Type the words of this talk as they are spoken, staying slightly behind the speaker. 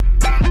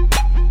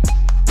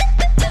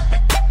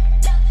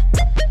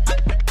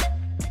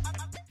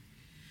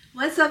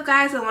up,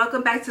 guys, and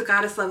welcome back to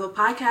Goddess Level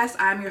Podcast.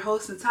 I'm your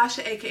host,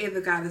 Natasha, aka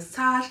the Goddess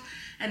Tosh,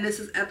 and this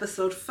is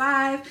episode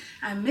 5.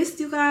 I missed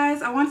you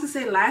guys. I wanted to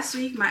say last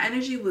week my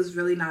energy was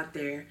really not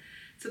there.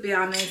 To be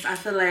honest, I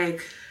feel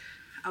like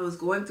I was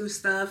going through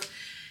stuff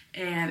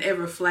and it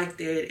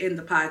reflected in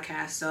the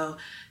podcast. So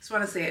just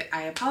want to say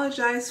I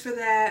apologize for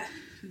that.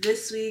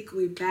 This week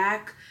we're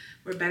back.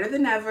 We're better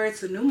than ever.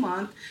 It's a new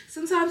month.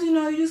 Sometimes,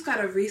 you just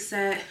gotta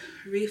reset,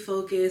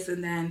 refocus,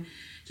 and then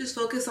just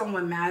focus on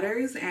what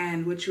matters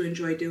and what you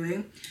enjoy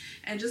doing,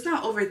 and just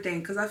not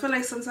overthink. Because I feel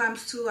like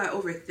sometimes too I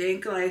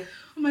overthink, like,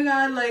 oh my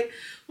god, like,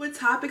 what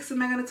topics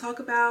am I going to talk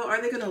about?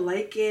 Are they going to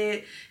like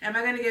it? Am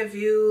I going to get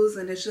views?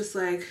 And it's just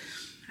like,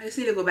 I just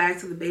need to go back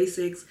to the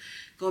basics,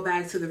 go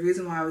back to the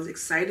reason why I was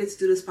excited to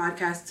do this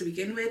podcast to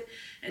begin with,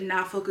 and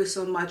not focus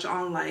so much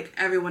on like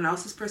everyone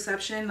else's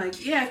perception.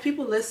 Like, yeah, if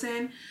people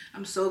listen,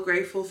 I'm so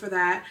grateful for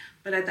that,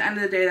 but at the end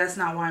of the day, that's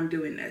not why I'm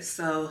doing this.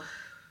 So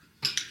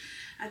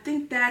I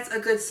think that's a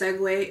good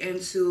segue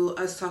into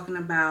us talking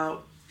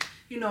about,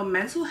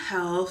 mental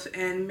health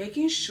and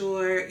making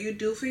sure you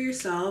do for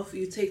yourself.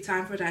 You take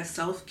time for that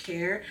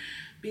self-care,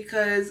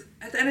 because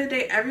at the end of the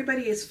day,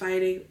 everybody is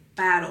fighting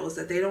battles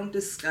that they don't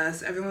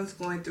discuss. Everyone's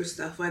going through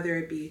stuff, whether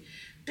it be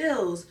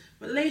bills,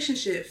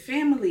 relationship,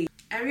 family.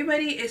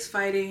 Everybody is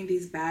fighting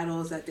these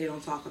battles that they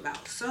don't talk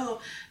about.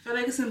 So I feel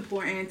like it's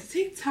important to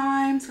take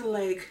time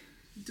to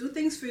do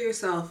things for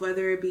yourself,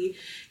 whether it be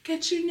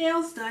get your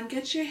nails done,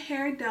 get your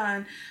hair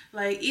done,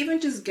 like even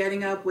just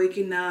getting up,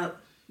 waking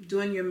up,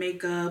 doing your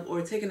makeup,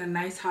 or taking a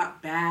nice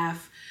hot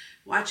bath,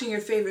 watching your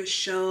favorite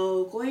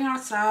show, going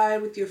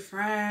outside with your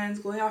friends,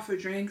 going out for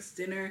drinks,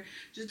 dinner,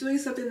 just doing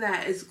something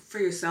that is for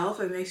yourself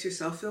and makes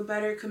yourself feel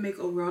better can make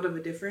a world of a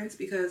difference.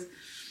 Because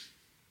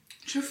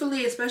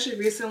truthfully, especially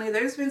recently,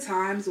 there's been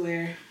times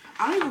where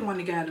I don't even want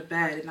to get out of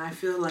bed and I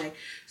feel like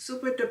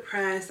super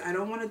depressed. I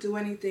don't want to do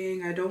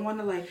anything. I don't want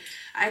to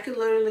I could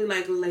literally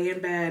lay in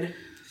bed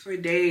for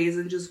days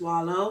and just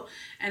wallow.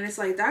 And it's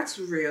like, that's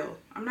real.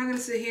 I'm not going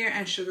to sit here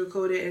and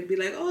sugarcoat it and be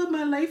like, oh,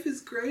 my life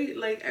is great.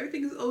 Like,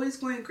 everything is always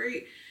going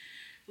great.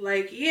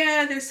 Like,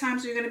 yeah, there's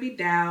times where you're going to be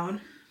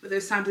down, but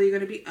there's times where you're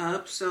going to be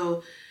up.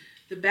 So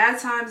the bad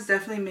times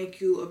definitely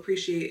make you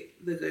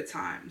appreciate the good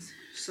times.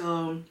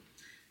 So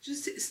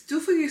just do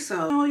for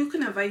yourself. You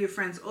can invite your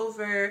friends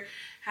over,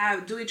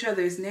 do each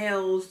other's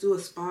nails, do a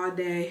spa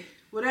day,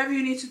 whatever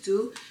you need to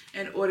do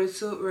in order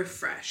to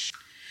refresh.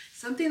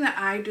 Something that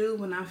I do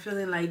when I'm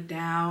feeling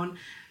down,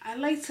 I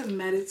like to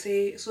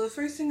meditate. So the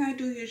first thing I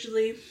do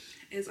usually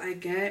is I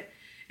get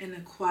in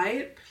a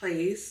quiet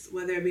place,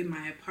 whether it be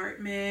my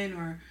apartment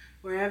or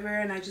wherever,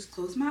 and I just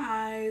close my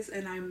eyes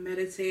and I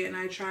meditate and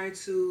I try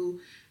to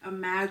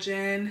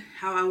imagine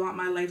how I want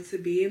my life to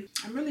be.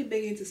 I'm really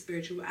big into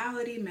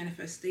spirituality,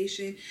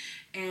 manifestation,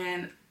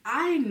 and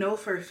I know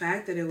for a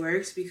fact that it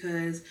works,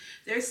 because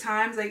there's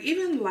times,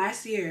 even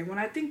last year, when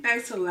I think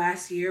back to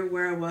last year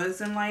where I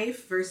was in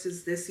life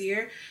versus this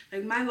year,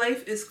 my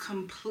life is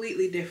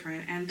completely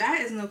different. And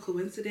that is no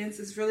coincidence.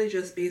 It's really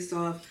just based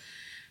off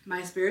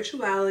my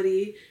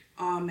spirituality,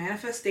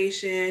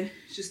 manifestation,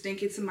 just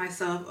thinking to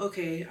myself,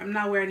 okay, I'm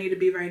not where I need to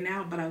be right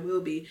now, but I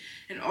will be.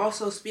 And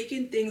also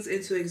speaking things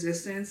into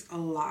existence a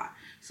lot.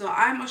 So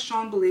I'm a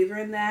strong believer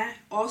in that.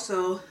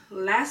 Also,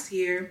 last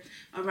year,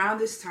 around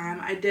this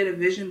time, I did a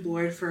vision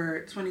board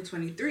for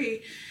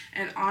 2023.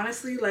 And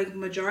honestly,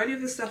 majority of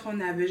the stuff on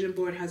that vision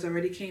board has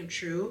already came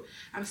true.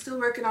 I'm still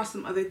working on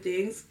some other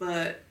things,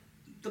 but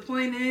the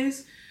point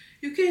is,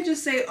 you can't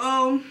just say,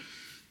 oh,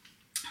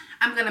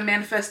 I'm going to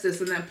manifest this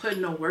and then put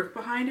no work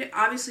behind it.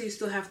 Obviously, you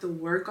still have to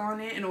work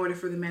on it in order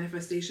for the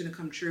manifestation to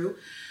come true.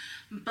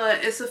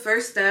 But it's the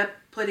first step,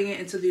 putting it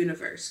into the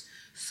universe.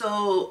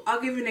 So I'll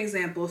give you an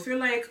example. If you're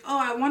like, oh,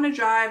 I want to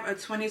drive a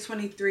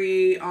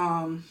 2023,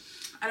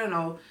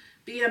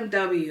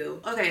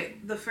 BMW. Okay,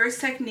 the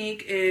first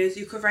technique is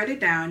you could write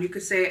it down. You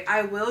could say,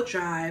 I will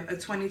drive a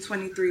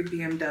 2023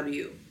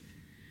 BMW.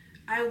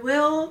 I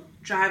will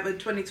drive a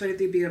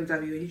 2023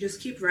 BMW. And you just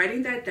keep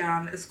writing that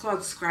down. It's called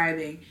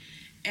scribing.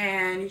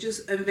 And you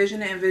just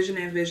envision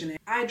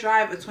it. I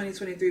drive a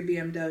 2023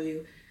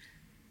 BMW.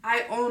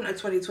 I own a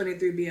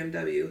 2023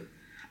 BMW.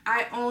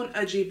 I own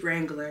a Jeep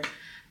Wrangler.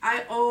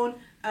 I own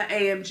a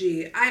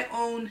AMG. I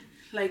own,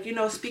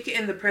 speak it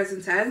in the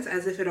present tense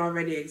as if it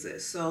already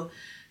exists. So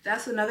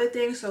that's another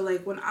thing. So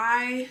when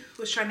I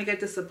was trying to get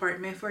this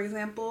apartment, for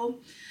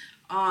example,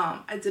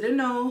 I didn't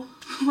know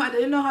how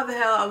the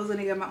hell I was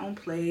gonna get my own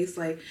place.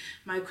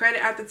 My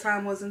credit at the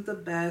time wasn't the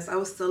best. I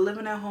was still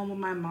living at home with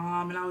my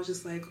mom, and I was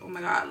just like, oh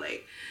my god,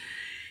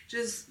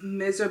 just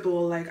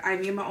miserable. I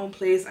need my own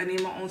place, I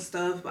need my own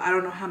stuff, but I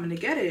don't know how I'm gonna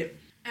get it.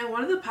 And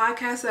one of the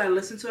podcasts that I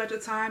listened to at the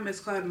time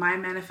is called My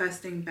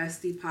Manifesting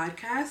Bestie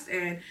podcast,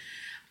 and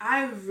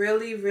I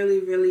really, really,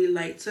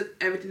 really took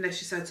everything that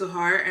she said to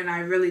heart, and I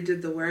really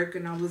did the work,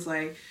 and I was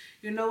like,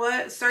 you know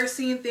what? Start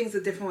seeing things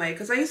a different way.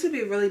 Because I used to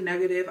be really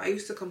negative. I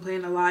used to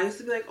complain a lot. I used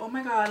to be like, oh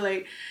my God,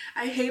 like,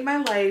 I hate my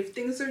life.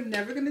 Things are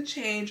never going to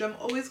change. I'm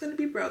always going to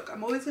be broke.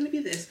 I'm always going to be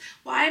this.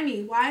 Why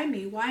me? Why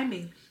me? Why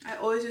me? I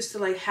always used to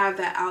like have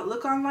that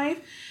outlook on life.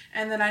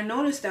 And then I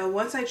noticed that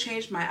once I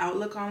changed my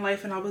outlook on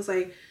life and I was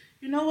like,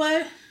 you know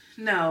what?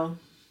 No.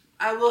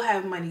 I will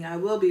have money. I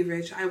will be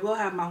rich. I will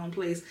have my own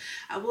place.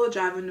 I will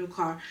drive a new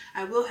car.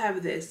 I will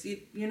have this.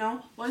 You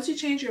know, once you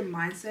change your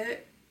mindset,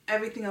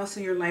 everything else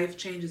in your life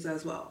changes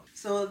as well.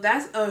 So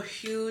that's a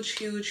huge,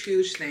 huge,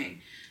 huge thing.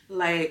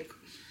 Like,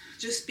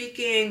 just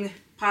speaking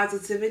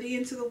positivity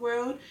into the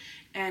world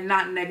and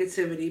not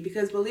negativity.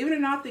 Because believe it or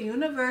not, the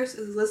universe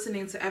is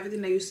listening to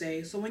everything that you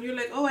say. So when you're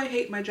like, oh, I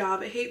hate my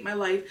job. I hate my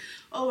life.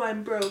 Oh,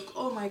 I'm broke.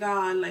 Oh my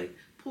God, like,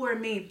 poor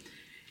me.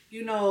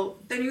 You know,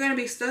 then you're going to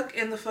be stuck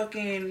in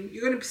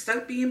you're going to be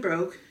stuck being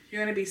broke.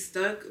 You're going to be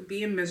stuck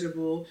being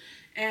miserable.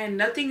 And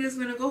nothing is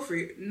going to go for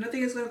you.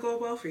 Nothing is going to go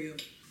well for you.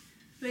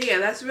 But yeah,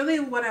 that's really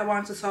what I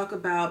want to talk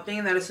about,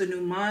 being that it's a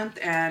new month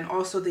and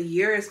also the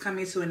year is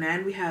coming to an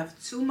end. We have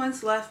 2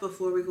 months left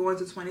before we go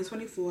into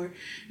 2024.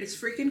 It's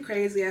freaking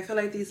crazy. I feel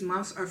like these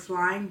months are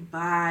flying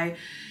by.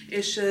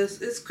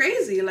 It's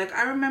crazy. Like,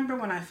 I remember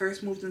when I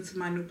first moved into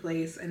my new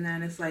place, and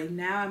then it's like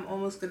now I'm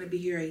almost going to be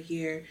here a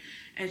year.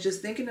 And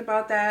just thinking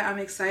about that, I'm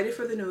excited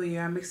for the new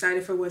year. I'm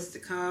excited for what's to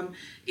come.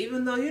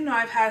 Even though, you know,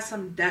 I've had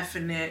some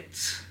definite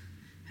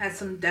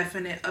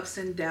ups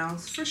and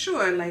downs for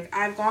sure. Like,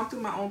 I've gone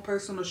through my own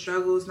personal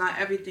struggles. Not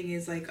everything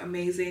is like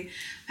amazing.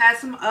 I've had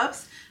some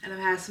ups and I've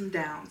had some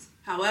downs.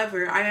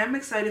 However, I am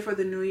excited for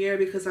the new year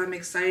because I'm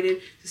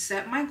excited to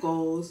set my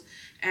goals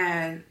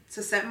and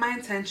to set my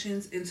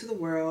intentions into the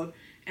world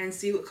and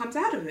see what comes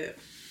out of it.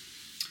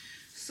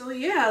 So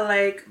yeah,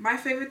 like, my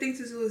favorite thing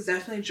to do is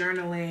definitely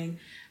journaling.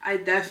 I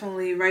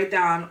definitely write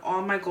down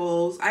all my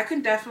goals. I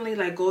can definitely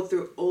like go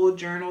through old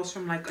journals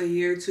from like a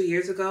year, 2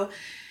 years ago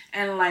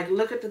and like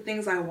look at the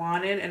things I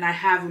wanted, and I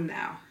have them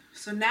now.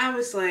 So now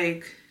it's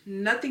like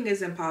nothing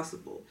is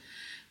impossible.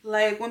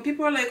 Like, when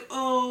people are like,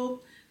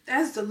 oh,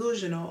 that's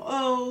delusional.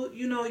 Oh,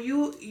 you know,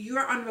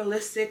 you're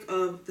unrealistic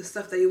of the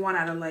stuff that you want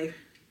out of life.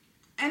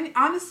 And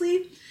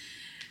honestly,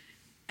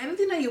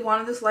 anything that you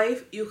want in this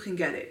life, you can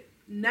get it.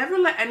 Never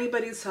let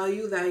anybody tell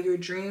you that your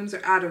dreams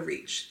are out of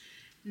reach.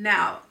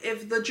 Now,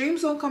 if the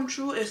dreams don't come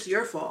true, it's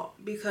your fault,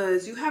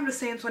 because you have the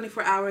same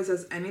 24 hours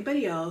as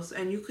anybody else,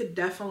 and you could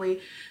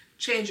definitely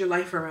change your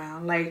life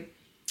around. Like,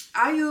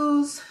 I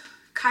use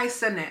Kai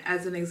Cenat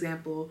as an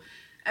example.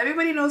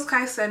 Everybody knows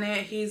Kai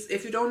Cenat.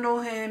 If you don't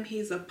know him,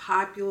 he's a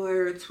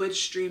popular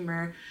Twitch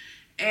streamer.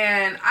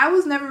 And I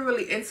was never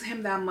really into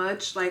him that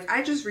much. Like,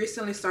 I just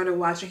recently started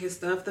watching his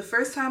stuff. The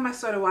first time I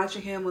started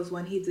watching him was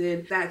when he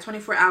did that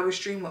 24-hour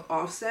stream with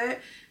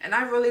Offset. And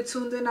I really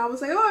tuned in. I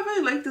was like, oh, I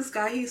really like this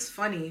guy. He's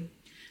funny.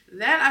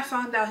 Then I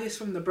found out he's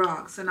from the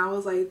Bronx. And I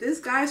was like, this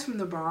guy's from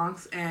the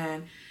Bronx.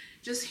 And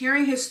just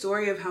hearing his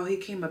story of how he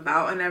came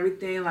about and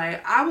everything,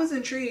 like, I was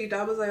intrigued.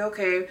 I was like,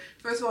 okay,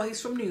 first of all,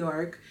 he's from New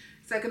York.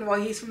 Second of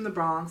all, he's from the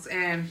Bronx.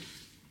 And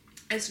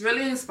it's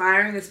really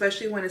inspiring,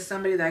 especially when it's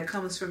somebody that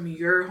comes from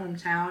your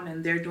hometown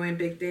and they're doing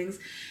big things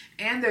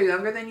and they're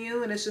younger than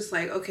you. And it's just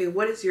like, okay,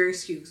 what is your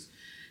excuse?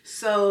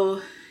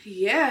 So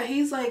yeah,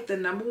 he's like the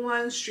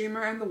 #1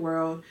 streamer in the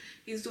world.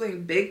 He's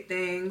doing big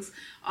things.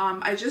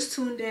 I just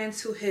tuned in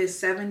to his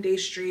 7-day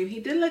stream. He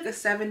did like a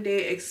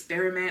 7-day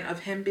experiment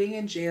of him being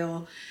in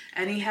jail,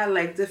 and he had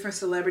like different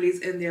celebrities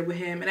in there with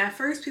him. And at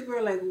first people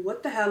were like,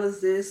 what the hell is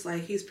this?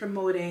 Like, he's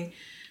promoting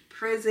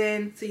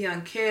prison to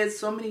young kids.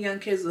 So many young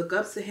kids look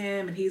up to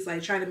him, and he's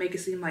like trying to make it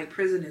seem like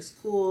prison is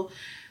cool.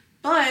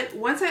 But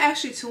once I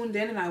actually tuned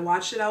in and I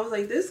watched it, I was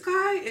like, this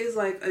guy is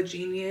like a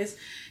genius.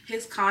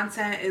 His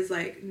content is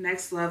like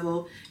next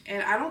level.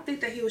 And I don't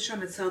think that he was trying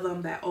to tell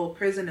them that, oh,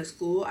 prison is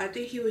cool. I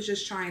think he was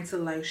just trying to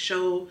like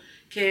show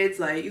kids,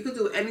 like, you could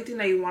do anything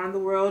that you want in the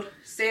world.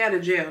 Stay out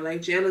of jail.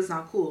 Like, jail is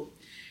not cool.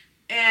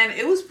 And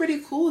it was pretty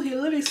cool. He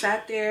literally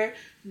sat there,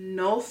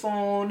 no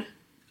phone,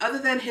 other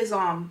than his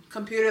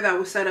computer that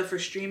was set up for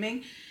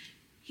streaming.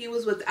 He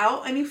was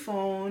without any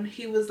phone.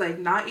 He was like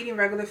not eating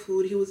regular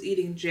food. He was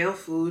eating jail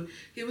food.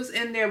 He was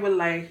in there with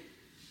like,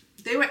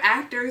 they were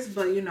actors,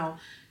 but you know,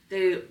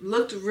 they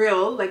looked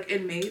real, like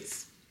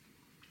inmates,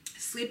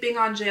 sleeping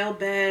on jail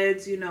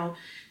beds, you know,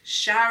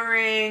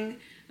 showering.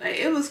 Like,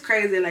 it was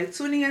crazy. Like,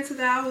 tuning into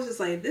that, I was just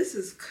like, this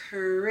is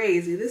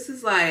crazy. This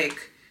is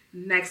like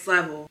next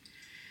level.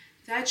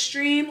 That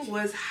stream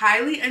was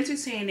highly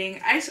entertaining.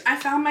 I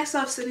found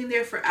myself sitting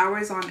there for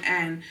hours on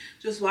end,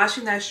 just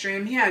watching that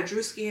stream. He had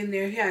Drewski in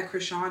there. He had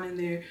Krishan in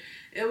there.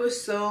 It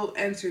was so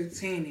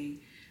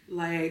entertaining.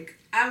 Like,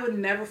 I would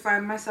never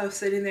find myself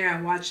sitting there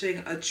and watching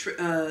a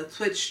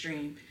Twitch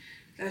stream.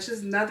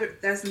 That's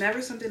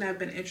never something I've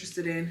been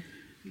interested in.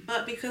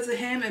 But because of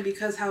him and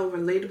because how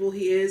relatable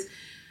he is,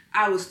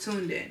 I was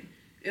tuned in.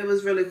 It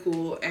was really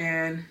cool.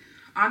 And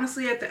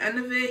honestly, at the end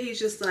of it, he's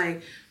just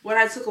like, what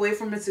I took away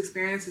from this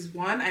experience is,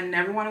 1, I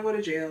never want to go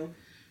to jail.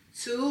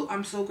 2,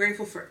 I'm so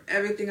grateful for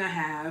everything I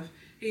have.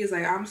 He's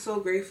like, I'm so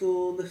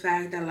grateful the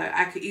fact that like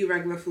I could eat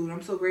regular food.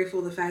 I'm so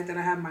grateful the fact that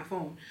I have my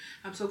phone.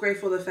 I'm so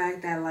grateful the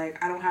fact that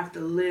like I don't have to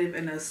live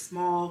in a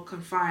small,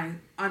 confined,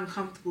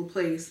 uncomfortable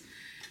place.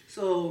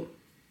 So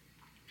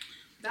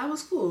that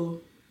was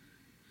cool.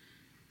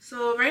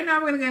 So right now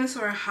we're going to get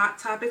into our hot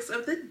topics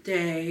of the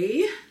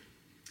day.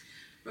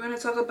 We're going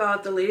to talk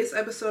about the latest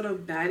episode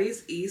of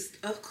Baddies East,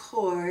 of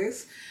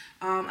course.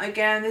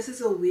 Again, this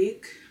is a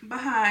week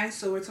behind,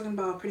 so we're talking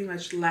about pretty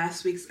much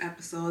last week's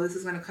episode. This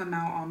is going to come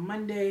out on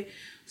Monday.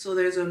 So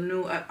there's a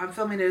new, I'm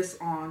filming this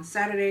on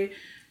Saturday.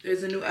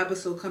 There's a new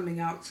episode coming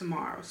out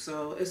tomorrow.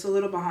 So it's a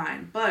little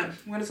behind. But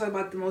we're going to talk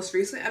about the most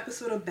recent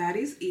episode of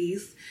Baddies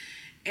East.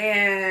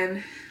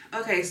 And,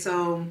 okay,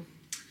 so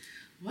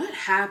what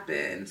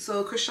happened?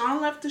 So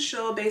Krishan left the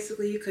show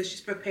basically because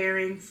she's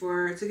preparing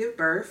to give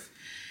birth.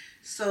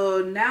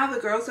 So now the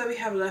girls that we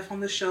have left on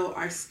the show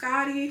are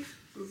Scotty,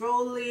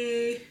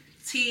 Rolly,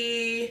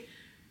 T,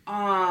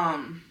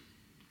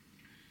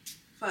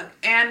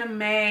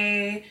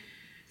 Anime,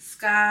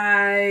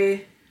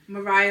 Sky,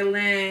 Mariah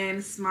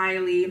Lynn,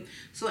 Smiley.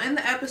 So in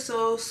the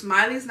episode,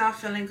 Smiley's not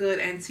feeling good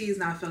and T's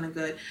not feeling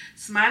good.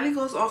 Smiley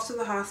goes off to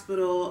the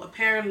hospital.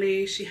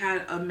 Apparently, she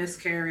had a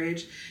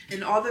miscarriage.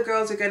 And all the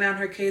girls are getting on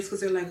her case because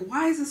they're like,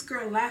 why is this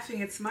girl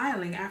laughing and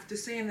smiling after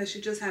saying that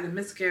she just had a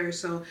miscarriage?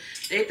 So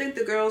they think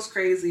the girl's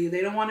crazy. They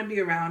don't want to be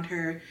around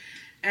her.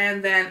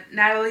 And then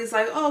Natalie's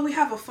like, oh, we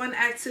have a fun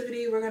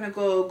activity. We're going to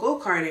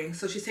go-karting.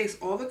 So she takes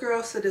all the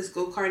girls to this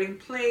go-karting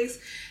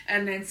place.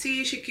 And then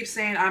T, she keeps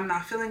saying, I'm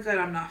not feeling good.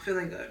 I'm not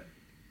feeling good.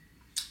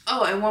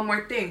 Oh, and one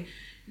more thing.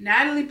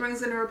 Natalie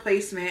brings in a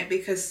replacement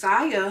because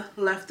Saya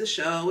left the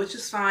show, which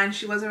is fine.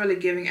 She wasn't really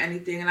giving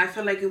anything. And I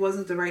feel like it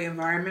wasn't the right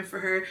environment for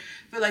her.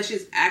 I feel like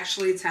she's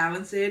actually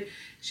talented.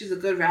 She's a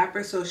good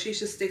rapper, so she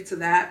should stick to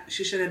that.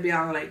 She shouldn't be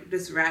on like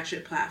this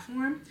ratchet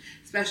platform,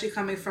 especially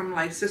coming from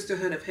like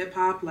Sisterhood of Hip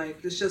Hop.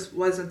 Like this just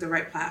wasn't the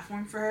right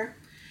platform for her.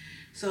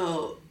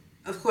 So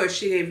of course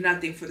she gave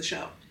nothing for the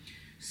show.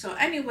 So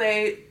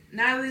anyway,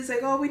 Natalie's like,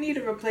 oh, we need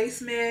a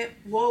replacement.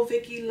 Whoa,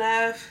 Vicky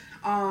left.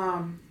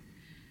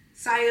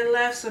 Saya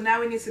left, so now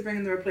we need to bring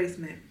in the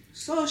replacement.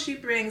 So she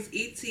brings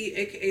E.T.,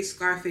 aka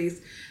Scarface.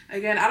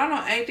 Again, I don't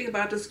know anything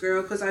about this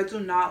girl because I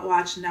do not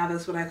watch Now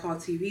That's What I Call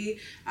TV.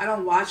 I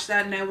don't watch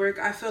that network.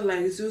 I feel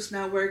like Zeus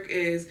Network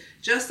is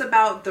just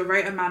about the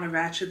right amount of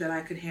ratchet that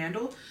I could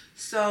handle.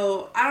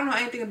 So I don't know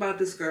anything about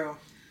this girl.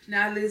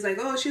 Natalie's like,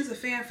 oh, she's a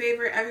fan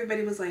favorite.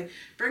 Everybody was like,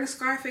 bring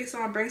Scarface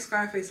on, bring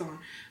Scarface on.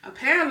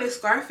 Apparently,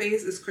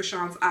 Scarface is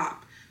Krishan's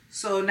op.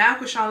 So now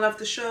Krishan left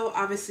the show.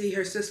 Obviously,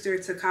 her sister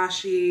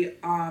Takashi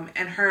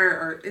and her,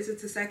 or is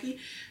it Taseki?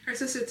 Her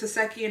sister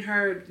Taseki and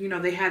her, you know,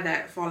 they had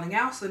that falling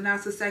out. So now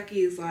Taseki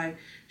is like,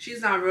 she's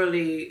not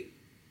really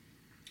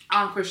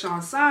on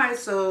Krishan's side.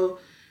 So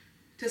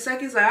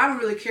Taseki's like, I don't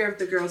really care if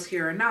the girl's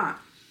here or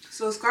not.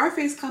 So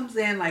Scarface comes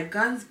in like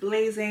guns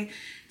blazing,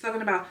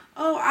 talking about,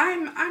 oh,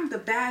 I'm the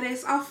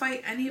baddest. I'll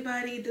fight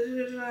anybody. Da,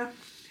 da, da, da.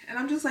 And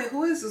I'm just like,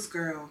 who is this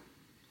girl?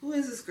 Who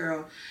is this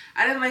girl?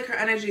 I didn't like her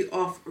energy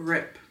off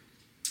rip.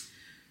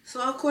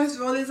 So, of course,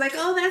 Rolly's like,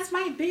 oh, that's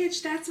my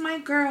bitch. That's my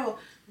girl.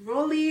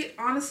 Rolly,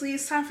 honestly,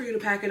 it's time for you to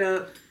pack it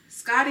up.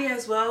 Scotty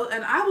as well.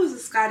 And I was a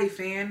Scotty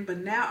fan, but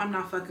now I'm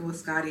not fucking with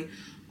Scotty.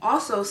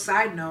 Also,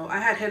 side note, I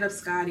had hit up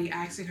Scotty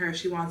asking her if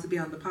she wanted to be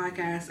on the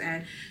podcast,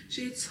 and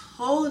she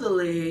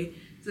totally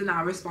did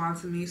not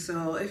respond to me.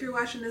 So, if you're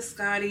watching this,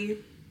 Scotty,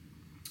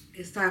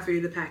 it's time for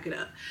you to pack it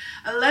up.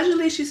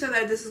 Allegedly, she said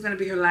that this is going to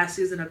be her last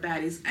season of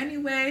Baddies.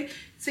 Anyway,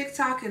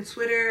 TikTok and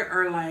Twitter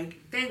are like,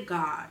 thank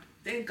God,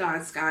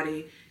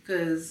 Scotty,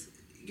 because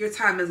your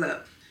time is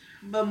up.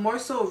 But more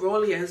so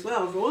Rolly as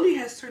well. Rolly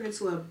has turned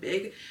into a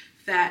big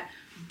fat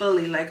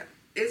bully. Like,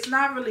 it's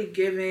not really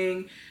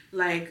giving.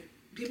 Like,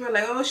 people are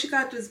like, oh, she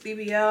got this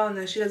BBL and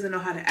then she doesn't know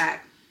how to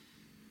act.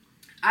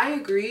 I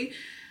agree.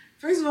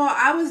 First of all,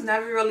 I was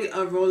never really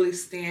a Rolly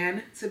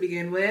stan to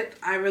begin with.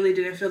 I really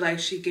didn't feel like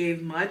she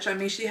gave much. I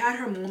mean, she had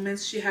her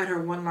moments. She had her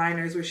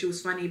one-liners where she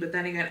was funny. But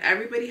then again,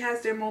 everybody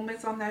has their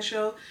moments on that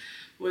show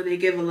where they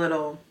give a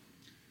little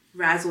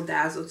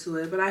razzle-dazzle to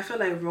it. But I feel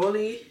like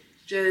Rolly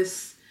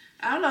just,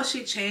 I don't know,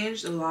 she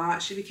changed a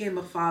lot. She became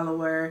a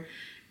follower.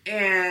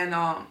 And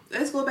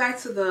let's go back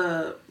to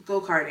the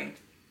go-karting.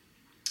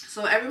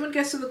 So everyone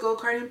gets to the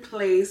go-karting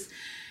place.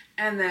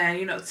 And then,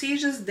 you know,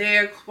 T's just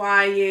there,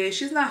 quiet.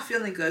 She's not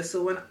feeling good.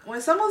 So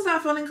when someone's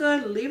not feeling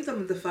good, leave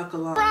them the fuck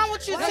alone. What's wrong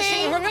with you,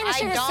 T? Remember,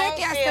 she was sick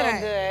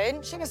yesterday.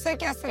 Good. She was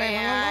sick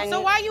yesterday. So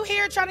why you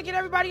here trying to get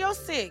everybody else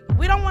sick?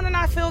 We don't want to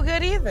not feel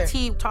good either.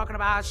 T talking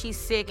about how she's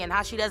sick and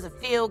how she doesn't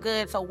feel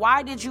good. So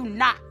why did you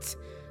not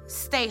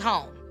stay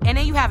home? And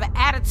then you have an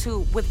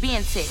attitude with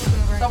being sick.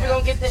 So we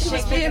gonna get this shit.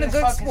 She's being a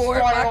good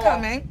sport by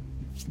coming.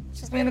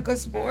 She's being a good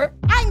sport.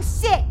 I'm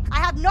sick. I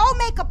have no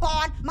makeup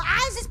on. My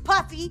eyes is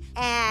puffy.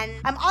 And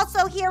I'm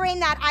also hearing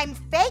that I'm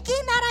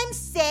faking that I'm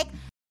sick.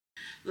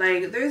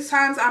 Like, there's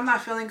times I'm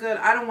not feeling good.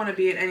 I don't want to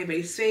be in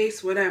anybody's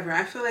face, whatever.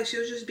 I feel like she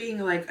was just being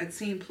like a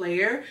team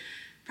player.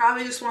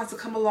 Probably just wants to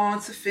come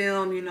along to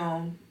film, you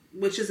know,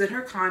 which is in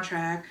her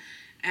contract.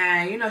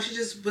 And, you know, she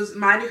just was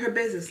minding her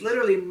business,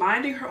 literally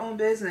minding her own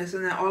business.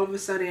 And then all of a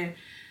sudden,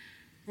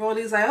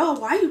 Rolly's like, oh,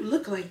 why you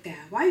look like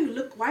that? Why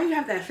you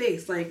have that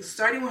face? Like,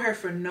 starting with her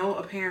for no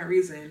apparent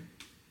reason.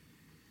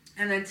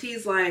 And then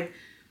T's like,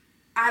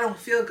 I don't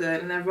feel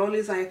good. And then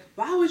Rolly's like,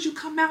 why would you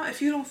come out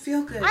if you don't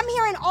feel good? I'm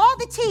hearing all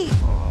the tea.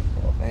 Oh,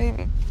 poor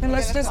baby. Then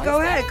let's just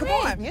go ahead. Come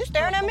on. You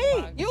staring at me.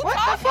 What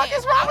the fuck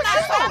is wrong with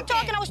you? I'm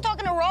talking. I was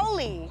talking to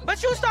Rolly.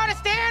 But you started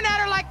staring at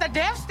her like the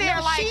death stare,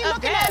 No, like she a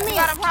looking death. at me. You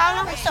got a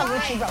problem? What's up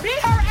with you, bro? Beat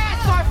her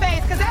ass,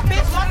 Scarface, because that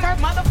bitch lost her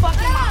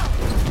motherfucking mind.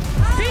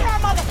 Beat her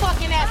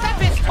motherfucking ass. That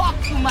bitch talk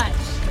too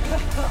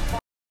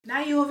much.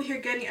 Now you over here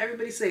getting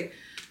everybody sick.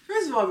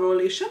 First of all,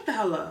 Rolly, shut the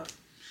hell up.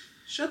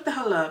 Shut the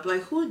hell up.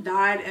 Like, who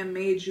died and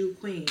made you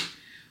queen?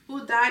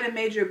 Who died and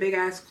made you a big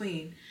ass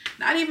queen?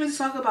 Not even to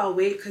talk about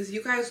weight, because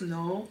you guys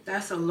know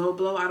that's a low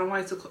blow. I don't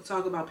like to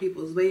talk about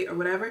people's weight or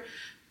whatever.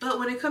 But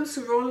when it comes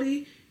to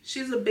Rolly,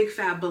 she's a big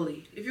fat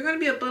bully. If you're going to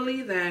be a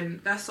bully, then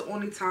that's the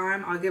only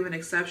time I'll give an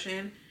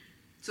exception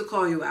to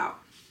call you out.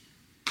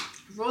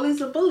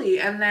 Rolly's a bully.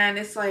 And then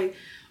it's like,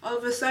 all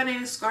of a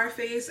sudden,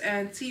 Scarface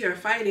and T are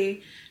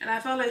fighting. And I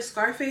felt like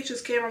Scarface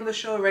just came on the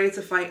show ready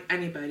to fight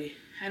anybody.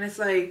 And it's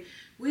like,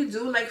 we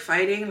do like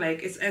fighting,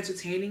 like it's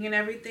entertaining and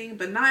everything,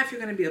 but not if you're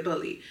going to be a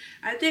bully.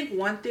 I think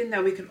one thing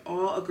that we can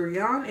all agree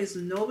on is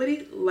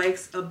nobody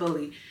likes a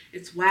bully.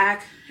 It's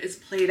whack, it's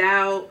played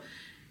out,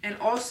 and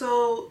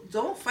also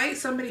don't fight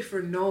somebody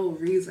for no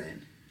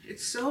reason.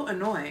 It's so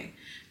annoying.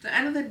 At the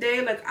end of the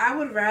day, like I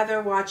would rather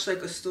watch like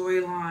a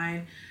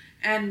storyline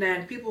and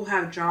then people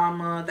have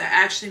drama that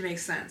actually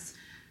makes sense.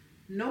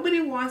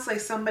 Nobody wants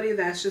like somebody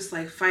that's just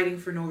like fighting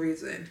for no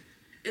reason.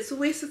 It's a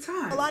waste of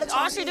time.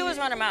 All she do is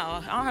run her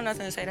mouth. I don't have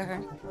nothing to say to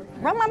her.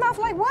 Run my mouth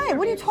like what?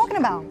 What are you talking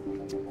about?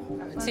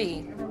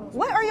 T.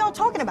 What are y'all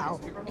talking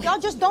about? Y'all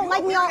just don't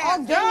like me all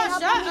day.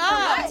 Shut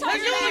up.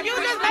 You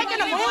just making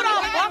the mood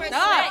all fucked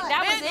up.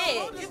 That was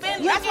it.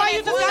 That's why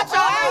you just got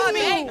your ass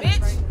beat.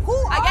 Bitch. Who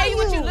are I gave you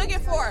what you? you're looking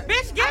for.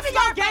 Bitch, give me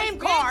your game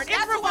card.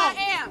 That's It's who I revoked.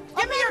 am.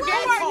 Give me your Who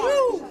game are card.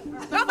 you?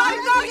 Nobody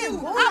know you.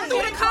 I'm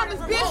through the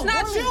comments, bitch,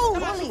 not you.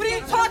 What are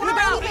you talking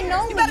about? You don't even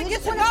know me. You better You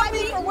get just to wanna know fight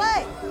me me. for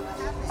what?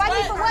 Fight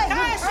me for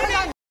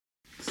what?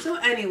 So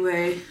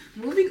anyway,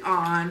 moving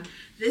on.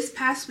 This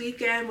past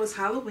weekend was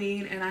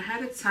Halloween and I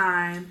had a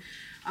time.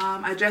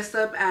 I dressed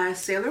up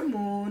as Sailor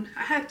Moon.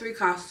 I had 3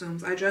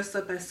 costumes. I dressed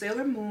up as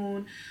Sailor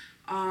Moon.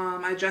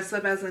 I dressed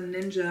up as a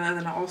ninja, and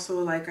then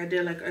I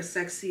did like a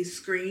sexy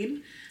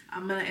scream.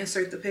 I'm gonna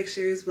insert the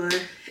pictures, but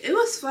it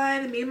was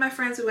fun. Me and my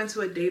friends, we went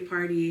to a day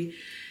party,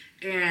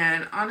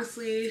 and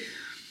honestly,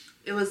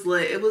 it was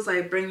lit. It was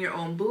like bring your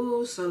own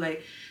booze. So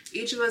like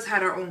each of us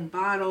had our own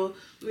bottle.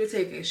 We were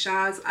taking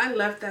shots. I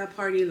left that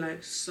party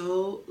like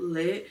so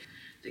lit.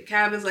 The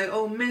cab is like,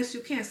 oh miss,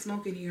 you can't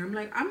smoke in here. I'm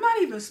like, I'm not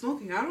even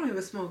smoking. I don't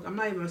even smoke. I'm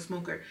not even a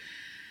smoker.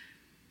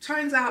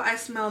 Turns out I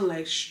smell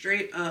like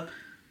straight up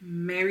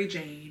Mary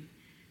Jane.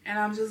 And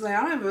I'm just like,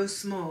 I don't even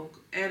smoke.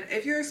 And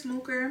if you're a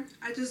smoker,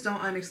 I just don't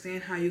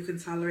understand how you can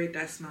tolerate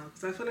that smell.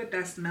 Because I feel like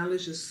that smell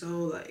is just so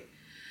like,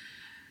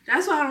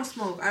 that's why I don't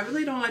smoke. I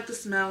really don't like the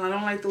smell. I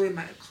don't like the way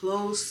my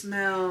clothes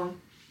smell.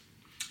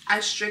 I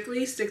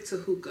strictly stick to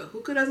hookah.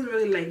 Hookah doesn't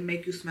really like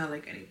make you smell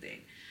like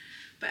anything.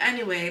 But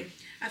anyway,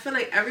 I feel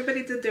like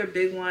everybody did their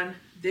big one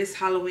this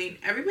Halloween.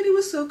 Everybody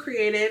was so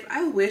creative.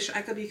 I wish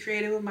I could be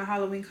creative with my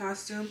Halloween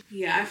costume.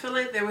 Yeah, I feel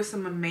like there were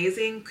some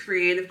amazing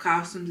creative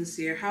costumes this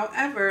year.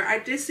 However, I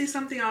did see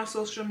something on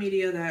social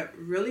media that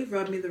really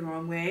rubbed me the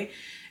wrong way,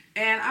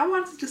 and I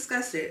wanted to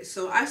discuss it.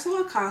 So I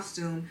saw a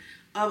costume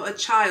of a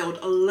child,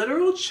 a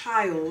literal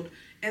child,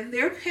 and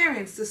their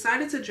parents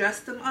decided to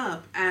dress them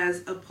up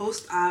as a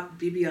post-op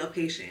BBL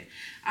patient.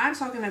 I'm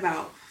talking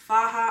about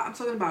faja, I'm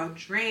talking about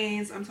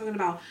drains, I'm talking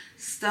about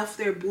stuff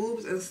their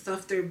boobs and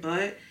stuff their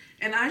butt.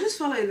 And I just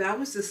felt like that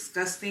was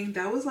disgusting.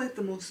 That was like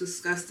the most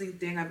disgusting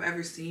thing I've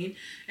ever seen.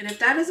 And if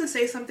that doesn't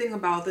say something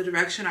about the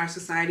direction our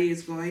society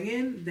is going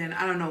in, then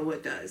I don't know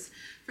what does.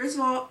 First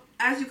of all,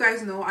 as you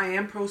guys know, I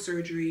am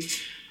pro-surgery.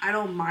 I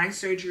don't mind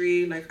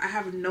surgery. Like, I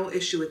have no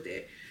issue with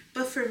it.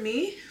 But for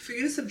me, for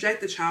you to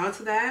subject the child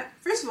to that,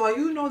 first of all,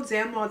 you know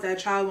damn well that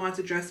child wants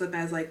to dress up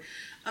as like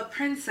a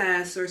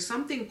princess or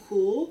something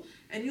cool.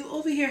 And you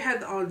over here had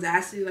the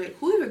audacity, like,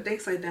 who even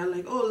thinks like that?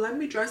 Like, oh, let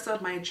me dress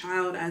up my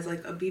child as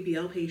like a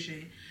BBL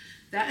patient.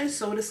 That is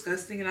so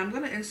disgusting. And I'm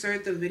going to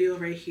insert the video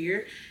right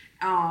here.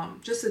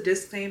 Just a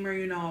disclaimer,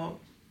 you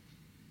know,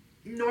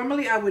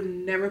 normally I would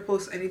never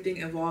post anything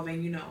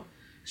involving, you know,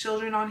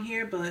 children on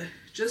here. But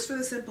just for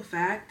the simple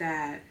fact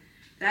that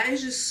that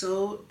is just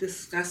so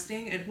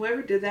disgusting. And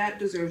whoever did that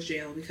deserves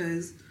jail,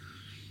 because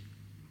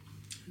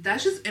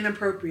that's just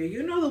inappropriate.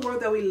 You know the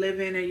world that we live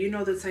in, and you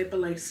know the type of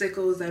like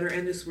sickos that are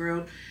in this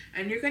world,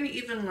 and you're gonna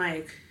even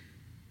like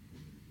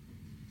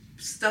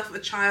stuff a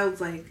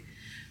child's like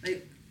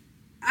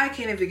I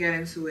can't even get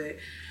into it.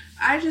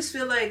 I just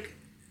feel like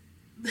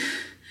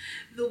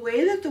the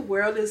way that the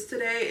world is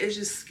today is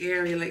just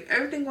scary. Like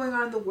everything going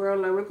on in the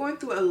world, like we're going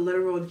through a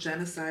literal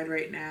genocide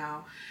right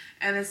now,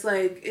 and it's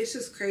like it's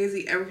just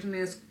crazy. Everything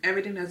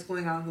that's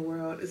going on in the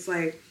world. It's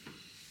like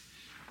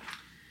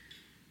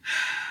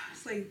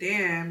It's like,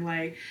 damn,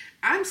 like,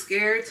 I'm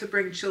scared to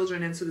bring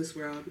children into this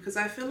world because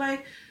I feel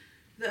like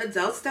the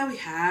adults that we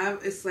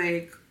have, it's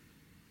like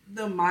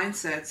the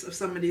mindsets of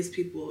some of these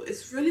people.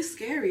 It's really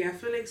scary. I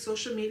feel like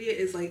social media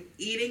is like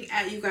eating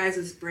at you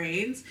guys'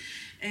 brains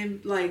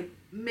and like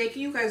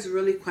making you guys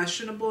really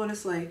questionable. And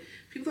it's like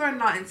people are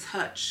not in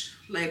touch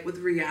like with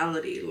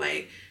reality.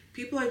 Like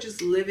people are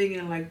just living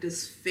in like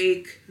this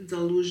fake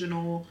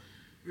delusional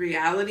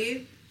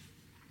reality.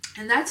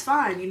 And that's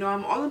fine. You know,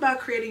 I'm all about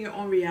creating your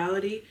own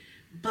reality,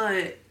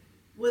 but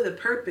with a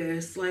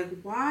purpose.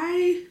 Like,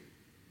 why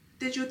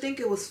did you think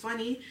it was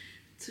funny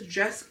to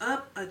dress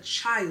up a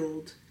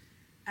child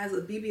as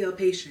a BBL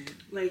patient?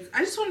 Like,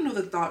 I just want to know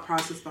the thought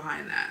process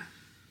behind that.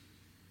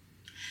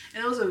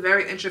 And it was a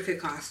very intricate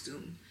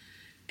costume.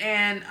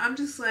 And I'm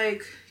just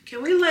like,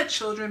 can we let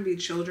children be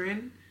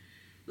children?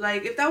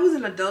 Like, if that was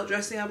an adult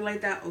dressing up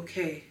like that,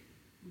 okay.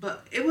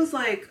 But it was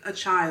like a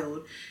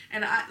child.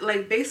 And I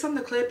like, based on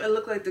the clip, it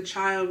looked like the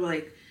child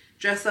like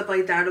dressed up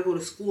like that to go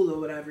to school or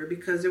whatever,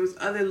 because there was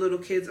other little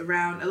kids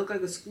around. It looked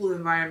like a school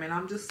environment.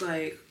 I'm just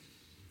like,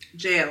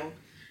 jail.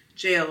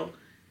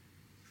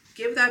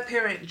 Give that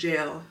parent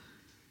jail.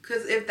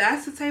 Because if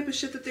that's the type of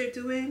shit that they're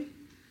doing,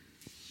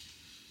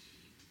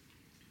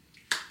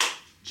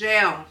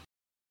 jail.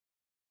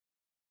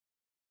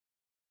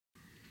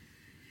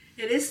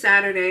 It is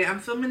Saturday. I'm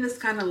filming this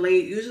kind of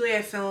late. Usually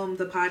I film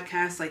the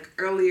podcast like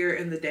earlier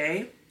in the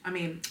day.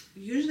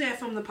 Usually I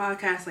film the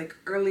podcast like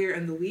earlier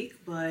in the week,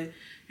 but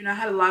you know, I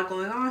had a lot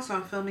going on, so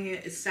I'm filming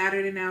it. It's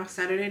Saturday now,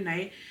 Saturday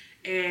night,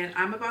 and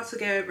I'm about to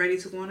get ready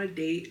to go on a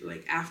date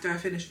like after I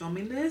finish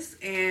filming this.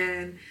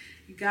 And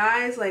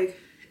guys, like,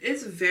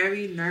 it's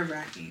very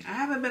nerve-wracking. I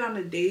haven't been on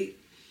a date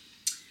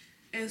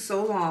in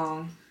so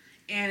long,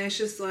 and it's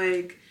just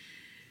like,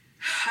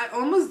 I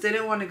almost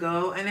didn't want to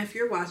go. And if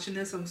you're watching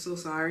this, I'm so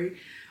sorry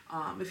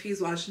if he's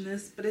watching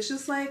this, but it's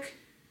just like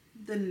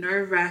the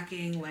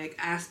nerve-wracking like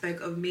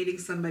aspect of meeting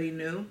somebody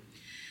new.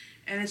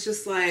 And it's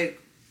just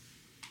like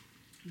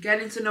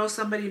getting to know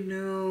somebody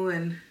new,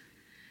 and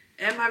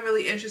am I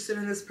really interested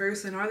in this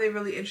person? Are they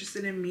really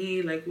interested in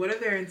me? Like, what are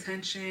their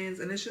intentions?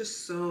 And it's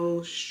just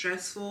so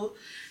stressful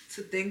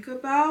to think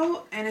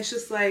about. And it's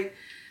just like,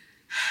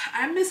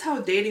 I miss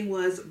how dating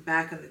was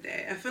back in the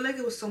day. I feel like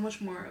it was so much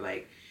more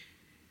like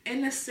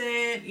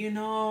innocent, you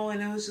know,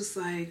 and it was just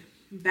like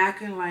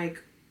back in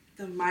like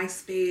the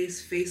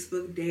MySpace,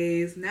 Facebook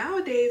days.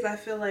 Nowadays, I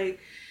feel like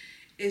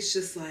it's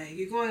just like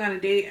you're going on a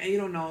date and you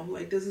don't know,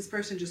 like, does this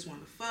person just want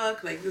to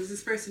fuck? Like, does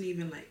this person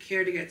even like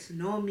care to get to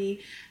know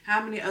me?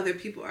 How many other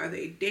people are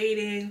they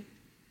dating?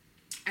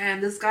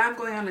 And this guy I'm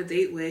going on a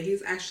date with,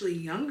 he's actually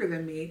younger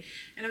than me.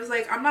 And it was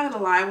like, I'm not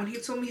gonna lie, when he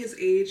told me his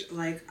age,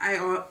 like I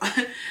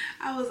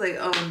was like,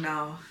 oh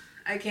no,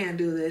 I can't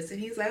do this. And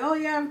he's like, oh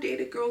yeah, I've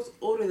dated girls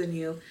older than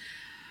you.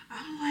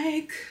 I'm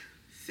like,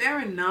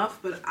 fair enough,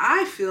 but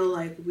I feel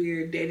like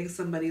weird dating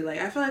somebody. Like,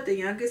 I feel like the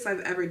youngest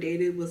I've ever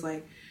dated was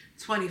like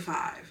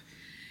 25.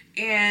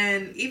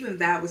 And even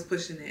that was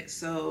pushing it.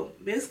 So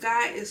this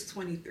guy is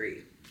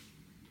 23.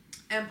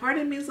 And part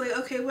of me is like,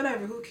 okay,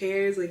 whatever, who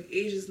cares? Like,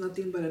 age is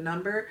nothing but a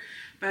number.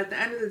 But at the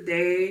end of the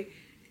day,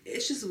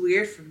 it's just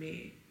weird for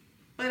me.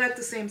 But at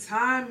the same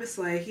time, it's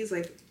like, he's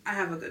like, I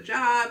have a good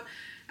job,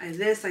 I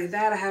this, like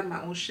that, I have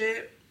my own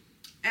shit.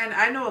 And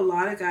I know a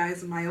lot of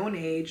guys my own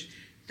age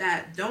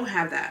that don't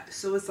have that.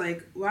 So it's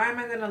like, why am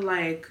I gonna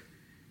like,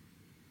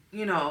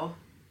 you know,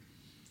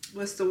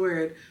 what's the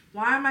word?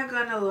 Why am I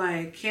gonna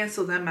like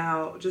cancel them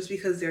out just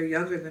because they're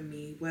younger than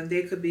me when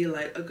they could be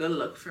like a good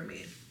look for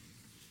me?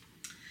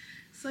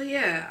 So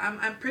yeah,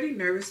 I'm pretty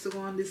nervous to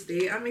go on this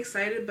date. I'm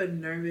excited but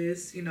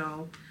nervous, you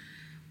know.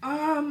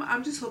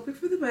 I'm just hoping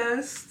for the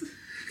best.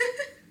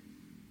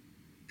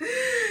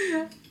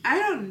 I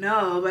don't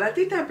know, but I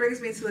think that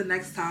brings me to the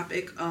next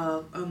topic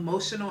of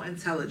emotional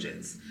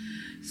intelligence.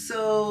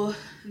 So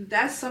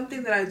that's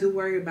something that I do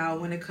worry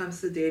about when it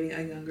comes to dating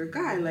a younger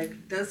guy.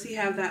 Like, does he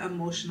have that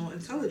emotional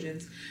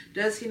intelligence?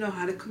 Does he know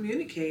how to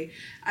communicate?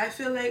 I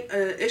feel like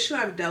an issue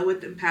I've dealt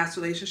with in past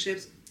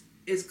relationships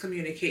is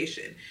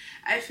communication.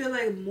 I feel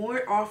like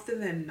more often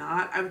than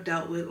not, I've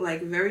dealt with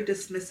like very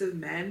dismissive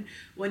men.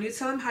 When you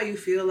tell them how you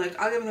feel, like,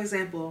 I'll give an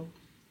example.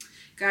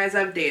 Guys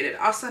I've dated,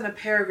 I'll send a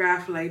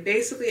paragraph like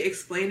basically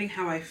explaining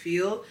how I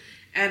feel,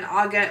 and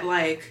I'll get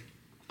like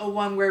a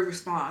one-word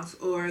response,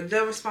 or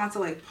they'll respond to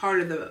like part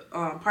of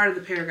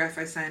the paragraph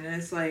I send. And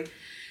it's like,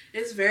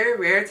 it's very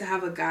rare to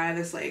have a guy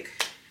that's like,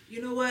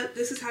 you know what,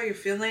 this is how you're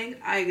feeling,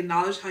 I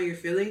acknowledge how you're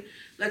feeling,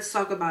 let's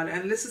talk about it,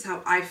 and this is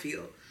how I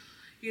feel.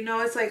 You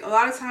know, it's like a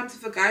lot of times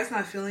if a guy's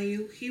not feeling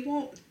you, he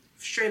won't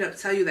straight up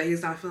tell you that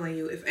he's not feeling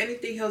you. If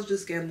anything, he'll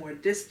just get more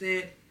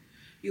distant.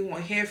 You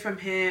won't hear from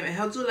him, and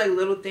he'll do like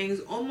little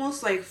things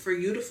almost like for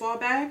you to fall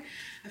back.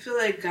 I feel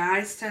like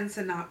guys tend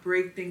to not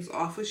break things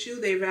off with you.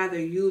 They rather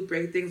you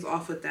break things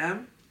off with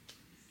them,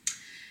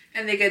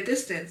 and they get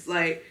distance.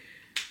 Like,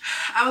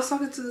 I was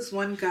talking to this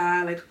one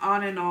guy like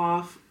on and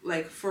off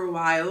like for a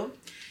while,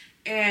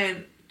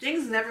 and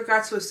things never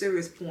got to a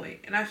serious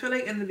point. And I feel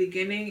like in the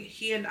beginning,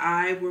 he and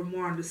I were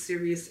more on the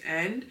serious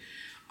end.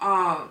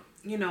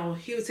 you know,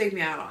 he would take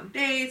me out on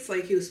dates,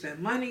 like he would spend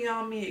money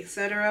on me,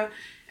 etc.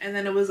 And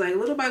then it was like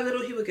little by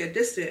little he would get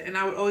distant, and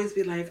I would always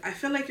be like, I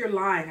feel like you're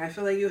lying. I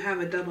feel like you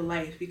have a double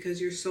life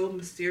because you're so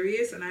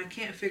mysterious and I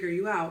can't figure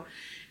you out.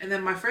 And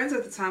then my friends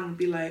at the time would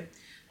be like,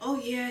 oh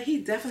yeah,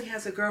 he definitely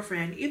has a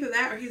girlfriend. Either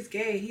that or he's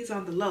gay. He's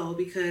on the low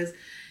because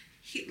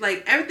he,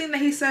 like, everything that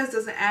he says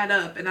doesn't add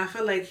up. And I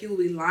feel like he will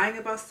be lying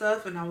about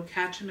stuff and I would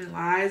catch him in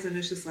lies. And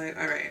it's just like,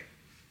 all right,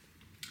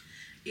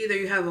 either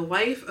you have a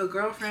wife, a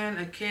girlfriend,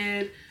 a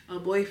kid, a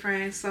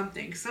boyfriend,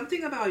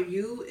 something about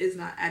you is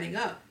not adding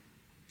up.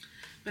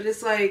 But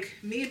it's like,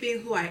 me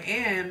being who I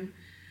am,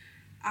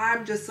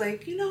 I'm just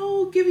like, you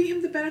know, giving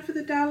him the benefit of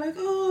the doubt, like,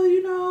 oh,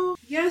 you know,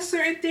 yes,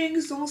 certain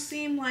things don't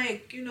seem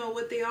like, you know,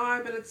 what they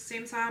are, but at the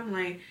same time,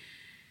 like,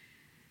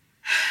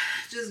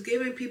 just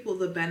giving people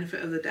the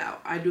benefit of the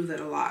doubt. I do that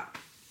a lot.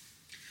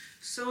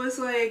 So it's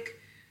like,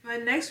 my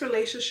next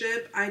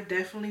relationship, I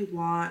definitely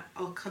want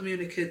a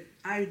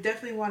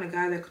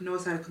guy that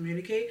knows how to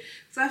communicate.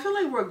 So I feel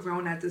like we're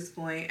grown at this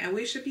point and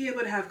we should be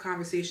able to have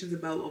conversations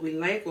about what we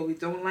like, what we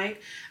don't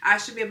like. I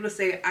should be able to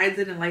say, I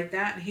didn't like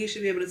that. And he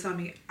should be able to tell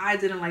me, I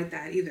didn't like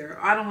that either.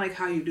 Or I don't like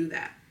how you do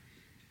that.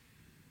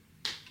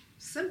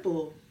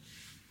 Simple.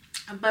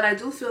 But I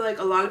do feel like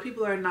a lot of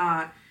people are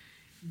not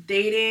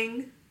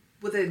dating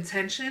with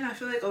intention. I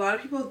feel like a lot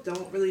of people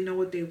don't really know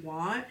what they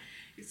want.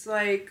 It's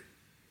like,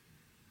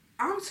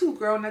 I'm too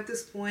grown at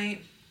this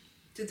point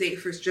to date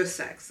for just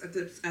sex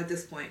at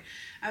this point.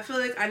 I feel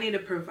like I need a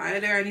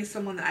provider. I need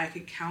someone that I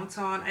can count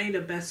on. I need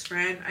a best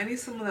friend. I need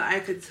someone that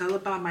I could tell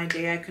about my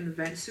day, I can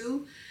vent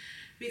to.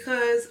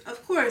 Because,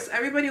 of course,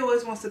 everybody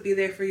always wants to be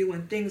there for you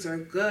when things are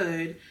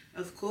good.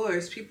 Of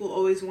course, people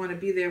always want to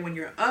be there when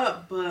you're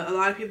up, but a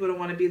lot of people don't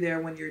want to be there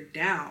when you're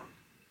down.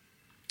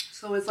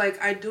 So it's like,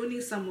 I do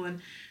need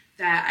someone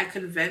that I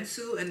can vent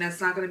to and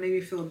that's not going to make me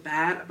feel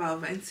bad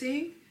about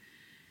venting.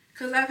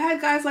 Because I've had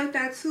guys like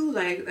that too,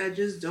 like, that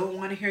just don't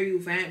want to hear you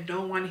vent,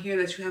 don't want to hear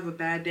that you have a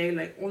bad day,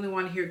 like, only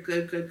want to hear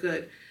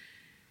good.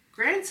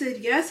 Granted,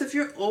 yes, if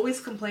you're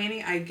always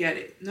complaining, I get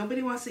it.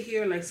 Nobody wants to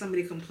hear, like,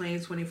 somebody complain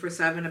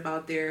 24/7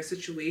 about their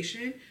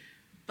situation.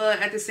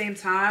 But at the same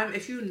time,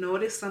 if you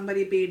notice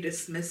somebody being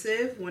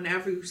dismissive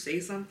whenever you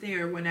say something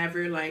or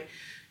whenever, like,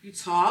 you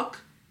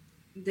talk,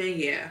 then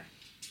yeah,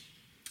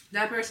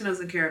 that person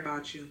doesn't care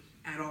about you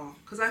at all.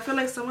 Because I feel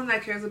like someone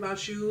that cares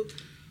about you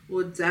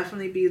will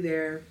definitely be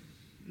there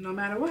no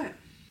matter what.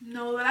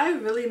 No, but I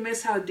really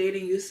miss how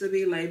dating used to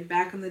be, like,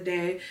 back in the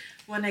day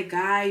when a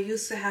guy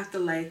used to have to,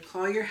 like,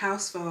 call your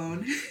house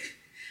phone. You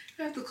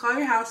have to call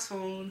your house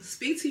phone,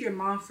 speak to your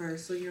mom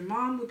first. So your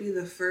mom would be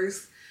the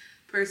first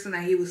person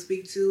that he would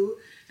speak to,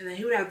 and then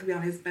he would have to be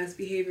on his best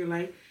behavior,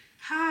 like,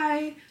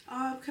 hi,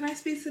 can I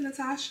speak to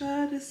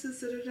Natasha? This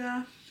is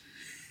da-da-da.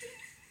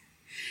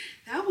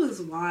 That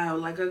was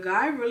wild. Like, a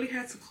guy really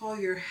had to call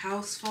your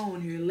house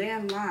phone, your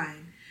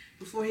landline,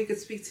 before he could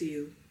speak to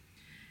you.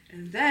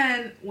 And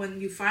then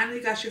when you finally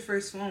got your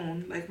first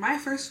phone, like my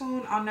first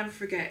phone, I'll never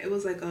forget. It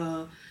was like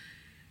I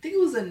think it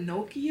was a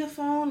Nokia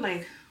phone,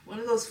 like one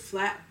of those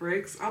flat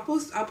bricks. I'll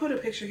put a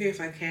picture here if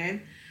I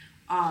can,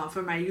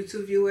 for my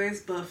YouTube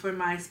viewers. But for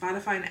my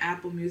Spotify and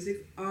Apple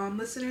Music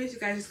listeners, you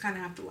guys just kind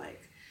of have to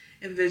like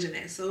envision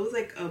it. So it was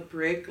like a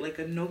brick, like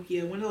a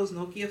Nokia, one of those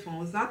Nokia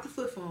phones, not the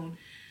flip phone,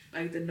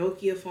 like the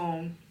Nokia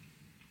phone.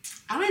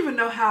 I don't even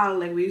know how,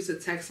 like, we used to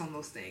text on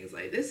those things.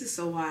 Like, this is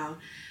so wild.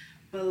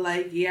 But,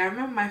 like, yeah, I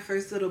remember my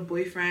first little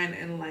boyfriend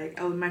in, like,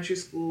 elementary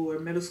school or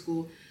middle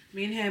school.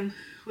 Me and him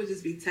would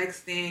just be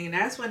texting. And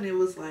that's when it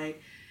was, like,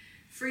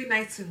 free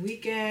nights and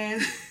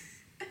weekends.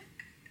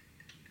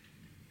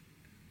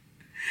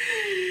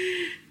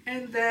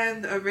 And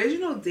then the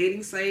original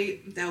dating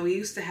site that we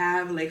used to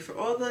have, like, for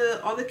all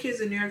the kids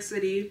in New York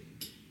City,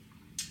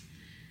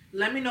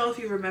 let me know if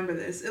you remember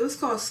this. It was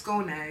called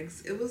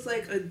Sconags. It was,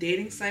 like, a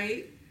dating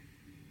site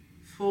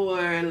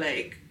for,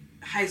 like,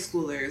 high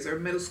schoolers or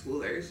middle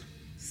schoolers.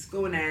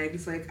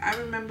 Sconags. Like, I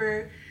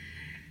remember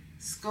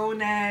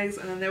Sconags,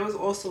 and then there was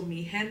also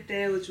Mi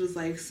Gente, which was,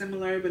 like,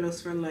 similar, but it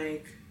was for,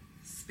 like,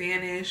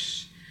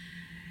 Spanish.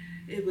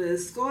 It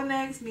was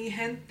Sconags, Mi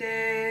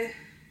Gente,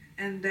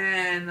 and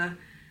then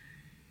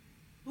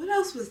what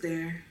else was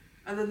there?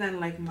 Other than,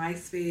 like,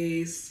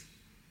 MySpace.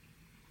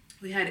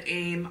 We had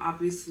AIM,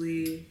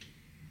 obviously.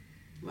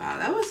 Wow,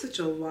 that was such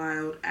a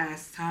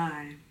wild-ass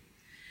time.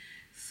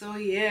 So,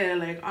 yeah,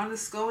 like, on the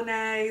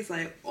Sconags,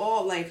 like,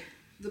 all, like,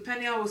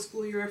 depending on what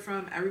school you were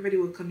from, everybody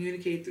would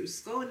communicate through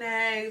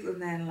Sconags,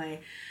 and then,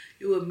 like,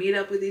 you would meet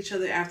up with each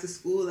other after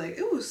school. Like,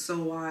 it was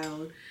so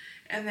wild.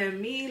 And then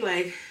me,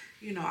 like,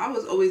 you know, I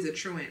was always a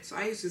truant, so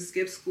I used to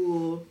skip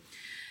school.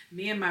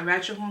 Me and my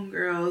ratchet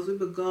homegirls, we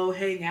would go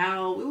hang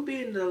out. We would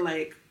be in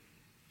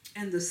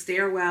the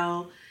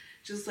stairwell,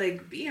 just,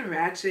 like, being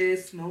ratchet,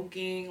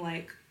 smoking,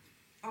 like,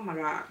 oh my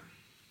God.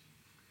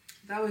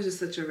 That was just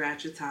such a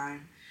ratchet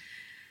time.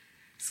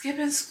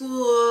 Skipping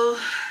school.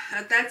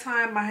 At that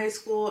time, my high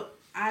school,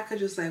 I could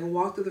just, like,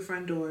 walk through the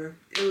front door.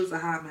 It was a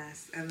hot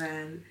mess. And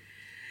then,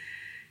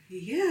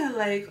 yeah,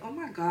 like, oh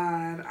my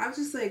God. I'm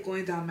just like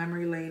going down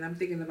memory lane. I'm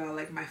thinking about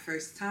like my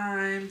first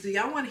time. Do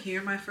y'all want to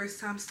hear my first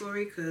time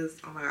story? Because,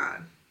 oh my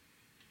God.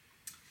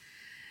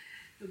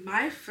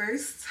 My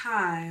first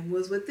time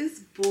was with this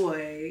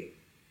boy.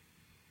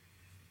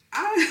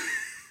 I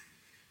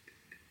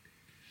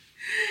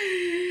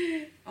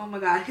oh my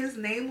God, his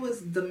name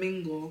was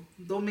Domingo,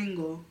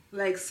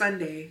 like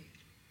Sunday,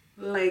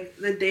 like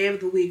the day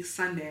of the week,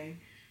 Sunday.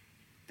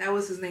 That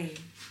was his name.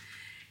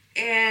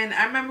 And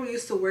I remember we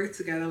used to work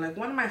together. Like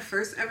one of my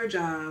first ever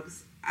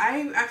jobs.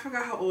 I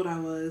forgot how old I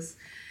was.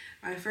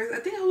 My first, I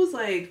think I was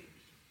like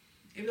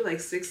maybe like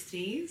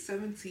 16,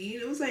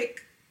 17. It was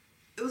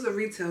a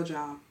retail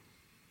job.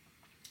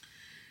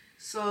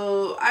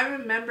 So I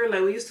remember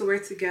like we used to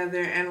work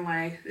together, and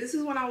like this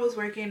is when I was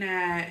working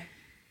at,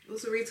 it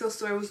was a retail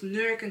store. It was New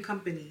York and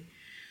Company.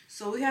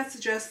 So we had to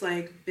dress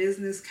like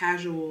business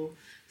casual.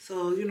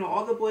 So, you know,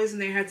 all the boys in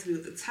there had to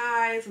do the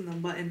ties and the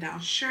button down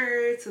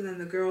shirts, and then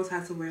the girls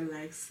had to wear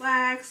like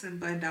slacks and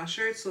button down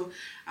shirts. So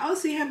I would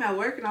see him at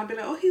work and I'll be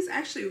like, oh, he's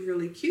actually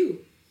really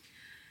cute.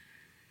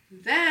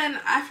 Then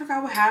I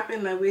forgot what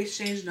happened, like we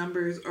exchanged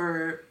numbers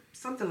or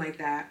something like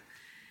that.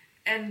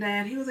 And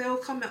then he was like, oh,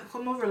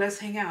 come over, let's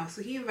hang out.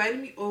 So he invited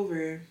me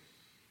over.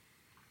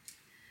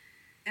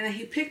 And then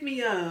he picked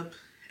me up.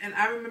 And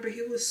I remember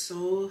he was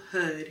so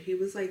hood. He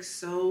was like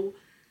so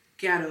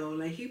ghetto.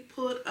 Like he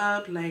pulled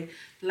up like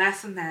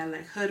blasting that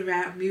like hood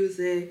rap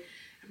music.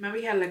 I remember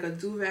he had like a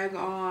do-rag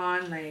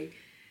on, like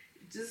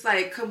just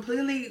like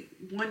completely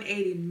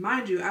 180.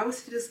 Mind you, I would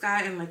see this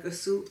guy in like a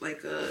suit,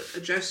 like a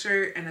dress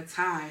shirt and a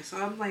tie. So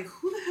I'm like,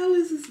 who the hell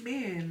is this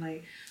man?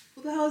 Like,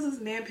 who the hell is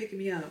this man picking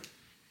me up?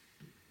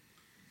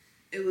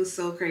 It was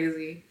so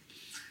crazy.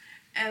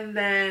 And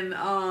then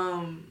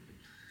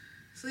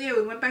so yeah,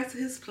 we went back to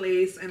his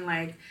place, and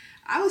like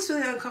I was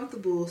feeling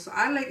uncomfortable, so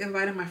I like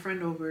invited my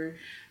friend over.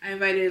 I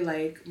invited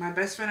like my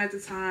best friend at the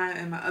time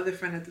and my other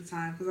friend at the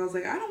time, because I was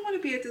like, I don't want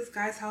to be at this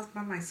guy's house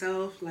by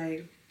myself,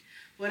 like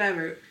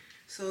whatever.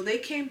 So they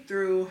came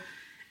through,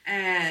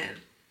 and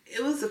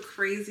it was the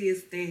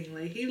craziest thing.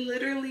 Like he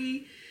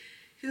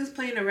was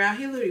playing around.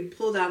 He literally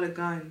pulled out a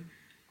gun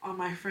on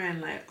my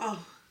friend, like,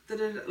 oh,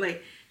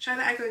 like trying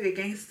to act like a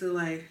gangster,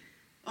 like,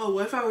 oh,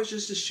 what if I was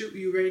just to shoot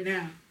you right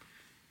now?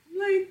 I'm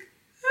like,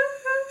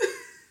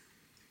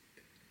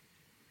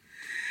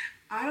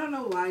 I don't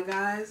know why,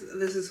 guys.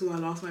 This is who I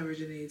lost my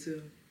virginity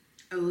to.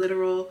 A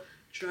literal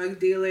drug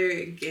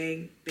dealer,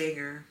 gang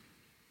banger.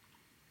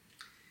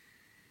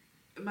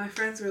 My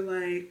friends were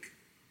like,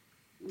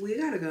 we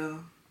gotta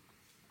go.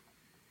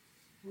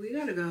 We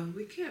gotta go.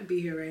 We can't be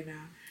here right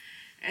now.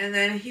 And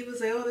then he was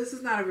like, oh, this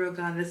is not a real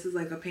gun. This is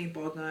like a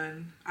paintball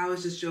gun. I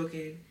was just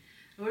joking.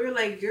 And we were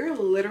like, you're a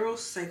literal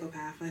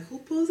psychopath. Like, who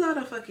pulls out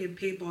a fucking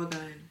paintball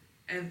gun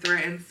and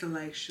threatens to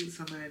like shoot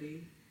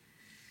somebody?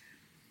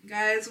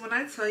 Guys, when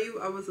I tell you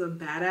I was a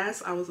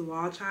badass, I was a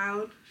wild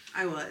child,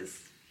 I was.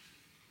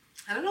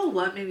 I don't know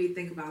what made me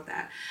think about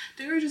that.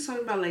 They were just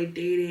talking about like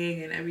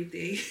dating and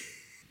everything.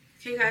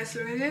 Okay guys,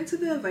 so we're gonna get into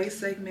the advice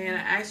segment.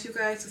 I asked you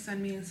guys to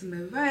send me in some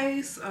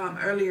advice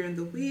earlier in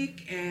the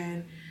week,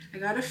 and I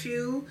got a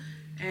few,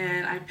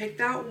 and I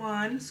picked out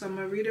one, so I'm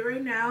gonna read it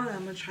right now, and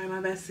I'm gonna try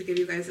my best to give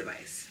you guys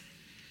advice.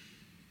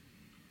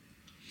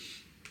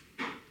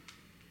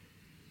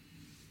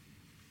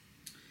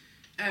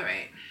 All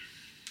right.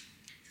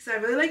 So I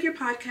really like your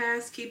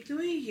podcast. Keep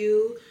doing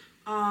you.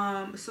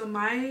 So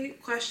my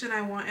question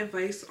I want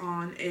advice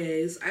on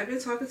is, I've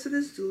been talking to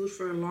this dude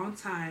for a long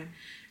time,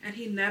 and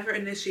he never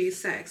initiates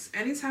sex.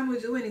 Anytime we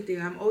do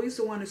anything, I'm always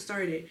the one to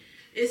start it.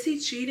 Is he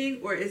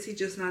cheating, or is he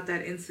just not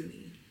that into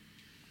me?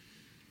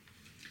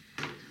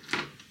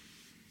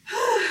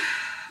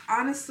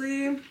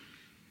 Honestly,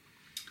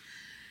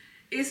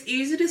 it's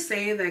easy to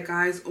say that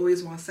guys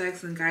always want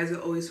sex and guys are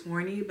always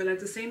horny, but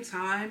at the same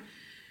time,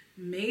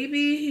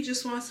 maybe he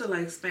just wants to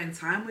like spend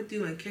time with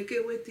you and kick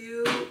it with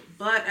you.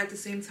 But at the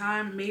same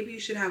time, maybe you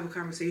should have a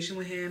conversation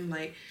with him,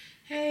 like,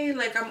 hey,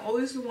 like, I'm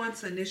always the one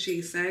to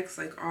initiate sex.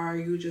 Like, are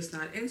you just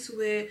not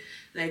into it?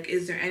 Like,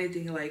 is there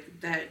anything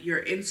like that you're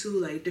into,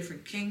 like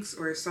different kinks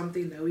or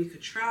something that we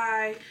could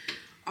try?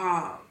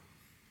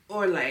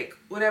 Or like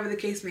whatever the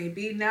case may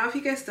be. Now, if he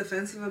gets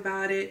defensive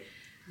about it,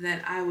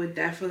 then I would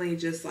definitely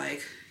just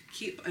like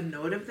keep a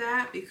note of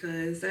that,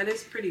 because that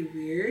is pretty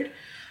weird.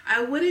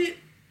 I wouldn't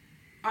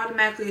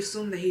automatically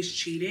assume that he's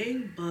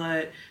cheating,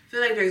 but I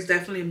feel like there's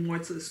definitely more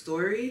to the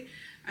story.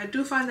 I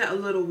do find that a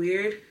little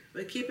weird,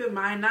 but keep in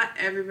mind, not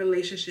every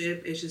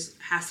relationship is just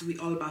has to be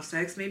all about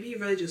sex. Maybe he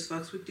really just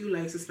fucks with you,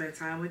 likes to spend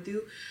time with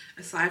you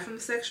aside from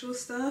the sexual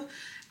stuff.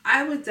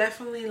 I would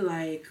definitely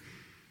like,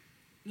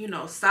 you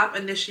know, stop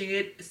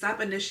initiating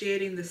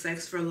the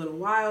sex for a little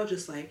while.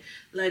 Just like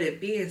let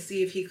it be and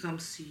see if he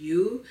comes to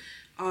you.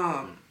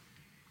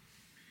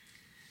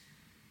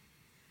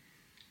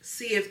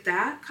 See if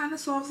that kind of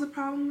solves the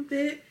problem a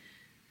bit.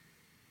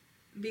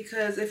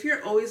 Because if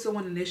you're always the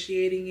one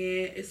initiating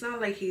it, it's not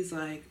like he's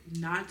like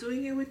not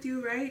doing it with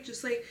you, right?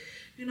 Just like,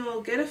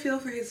 get a feel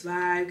for his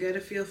vibe, get a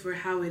feel for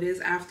how it is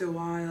after a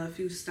while. If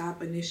you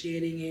stop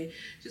initiating it,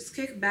 just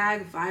kick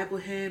back, vibe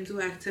with him, do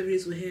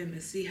activities with him,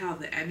 and see how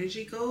the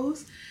energy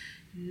goes.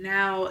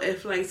 Now,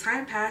 if like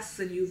time passes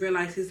and you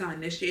realize he's not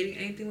initiating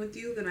anything with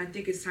you, then I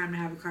think it's time to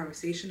have a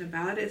conversation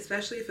about it,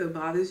 especially if it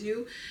bothers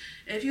you.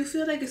 If you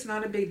feel like it's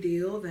not a big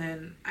deal,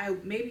 then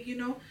maybe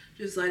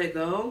just let it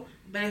go.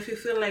 But if you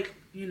feel like,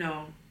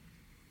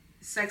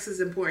 sex is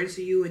important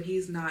to you and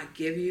he's not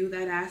giving you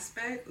that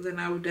aspect, then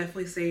I would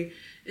definitely say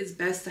it's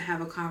best to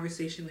have a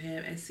conversation with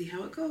him and see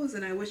how it goes.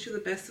 And I wish you the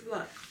best of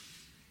luck.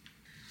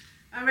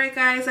 All right,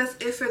 guys, that's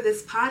it for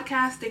this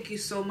podcast. Thank you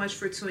so much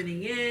for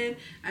tuning in.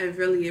 I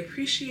really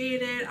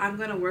appreciate it. I'm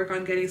going to work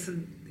on getting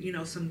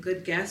some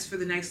good guests for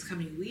the next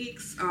coming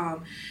weeks.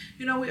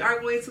 We are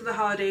going to the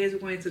holidays. We're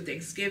going to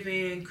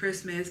Thanksgiving,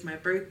 Christmas, my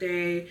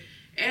birthday,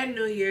 and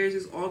New Year's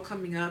is all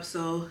coming up.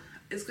 So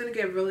it's going to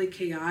get really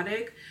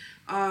chaotic.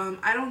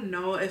 I don't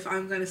know if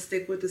I'm going to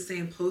stick with the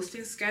same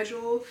posting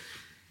schedule.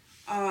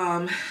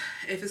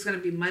 If it's going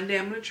to be Monday,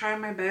 I'm going to try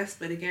my best.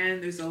 But again,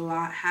 there's a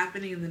lot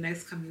happening in the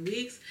next coming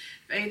weeks.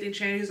 If anything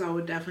changes, I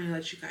would definitely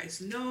let you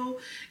guys know.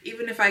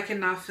 Even if I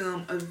cannot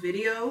film a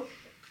video,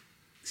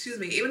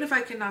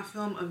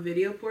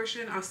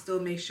 portion, I'll still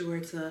make sure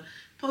to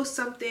post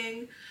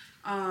something.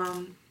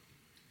 But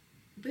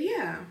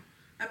yeah,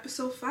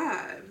 episode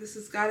 5. This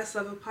is Goddess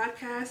Level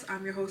Podcast.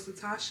 I'm your host,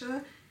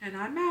 Natasha, and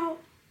I'm out.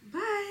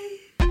 Bye.